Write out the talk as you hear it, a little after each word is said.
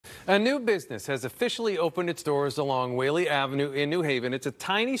A new business has officially opened its doors along Whaley Avenue in New Haven. It's a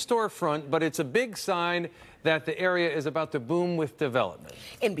tiny storefront, but it's a big sign that the area is about to boom with development.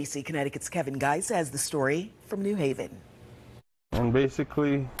 NBC Connecticut's Kevin Geis has the story from New Haven. And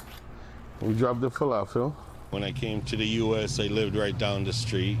basically, we dropped the falafel. When I came to the U.S., I lived right down the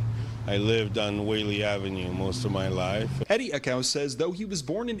street. I lived on Whaley Avenue most of my life. Eddie Eckhouse says though he was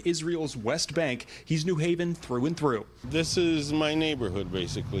born in Israel's West Bank, he's New Haven through and through. This is my neighborhood,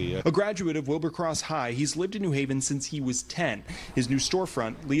 basically. A graduate of Wilbercross High, he's lived in New Haven since he was 10. His new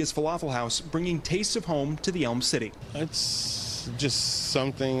storefront, Leah's Falafel House, bringing tastes of home to the Elm City. It's just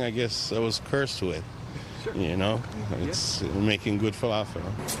something I guess I was cursed with, you know? It's making good falafel.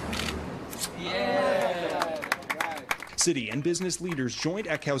 City and business leaders joined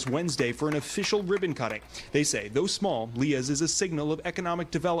Eckhouse Wednesday for an official ribbon cutting. They say, though small, Leah's is a signal of economic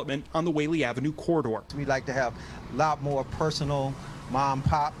development on the Whaley Avenue corridor. We'd like to have a lot more personal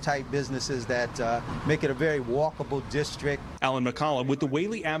mom-pop type businesses that make it a very walkable district. Alan McCollum with the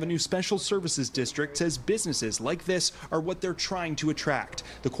Whaley Avenue Special Services District says businesses like this are what they're trying to attract.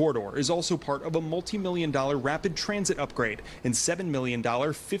 The corridor is also part of a multi-million-dollar rapid transit upgrade and $7 million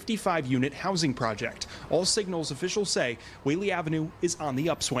 55-unit housing project. All signals officials say Whaley Avenue is on the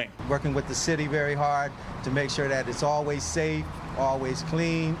upswing. Working with the city very hard to make sure that it's always safe, always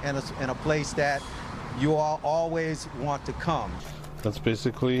clean, and a place that you all always want to come. That's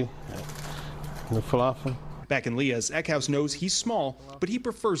basically the falafel. Back in Leah's, Eckhouse knows he's small, but he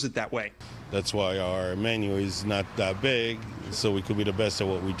prefers it that way. That's why our menu is not that big, so we could be the best at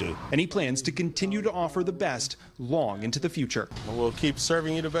what we do. And he plans to continue to offer the best long into the future. We'll keep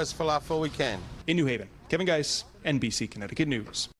serving you the best falafel we can. In New Haven, Kevin Geis, NBC Connecticut News.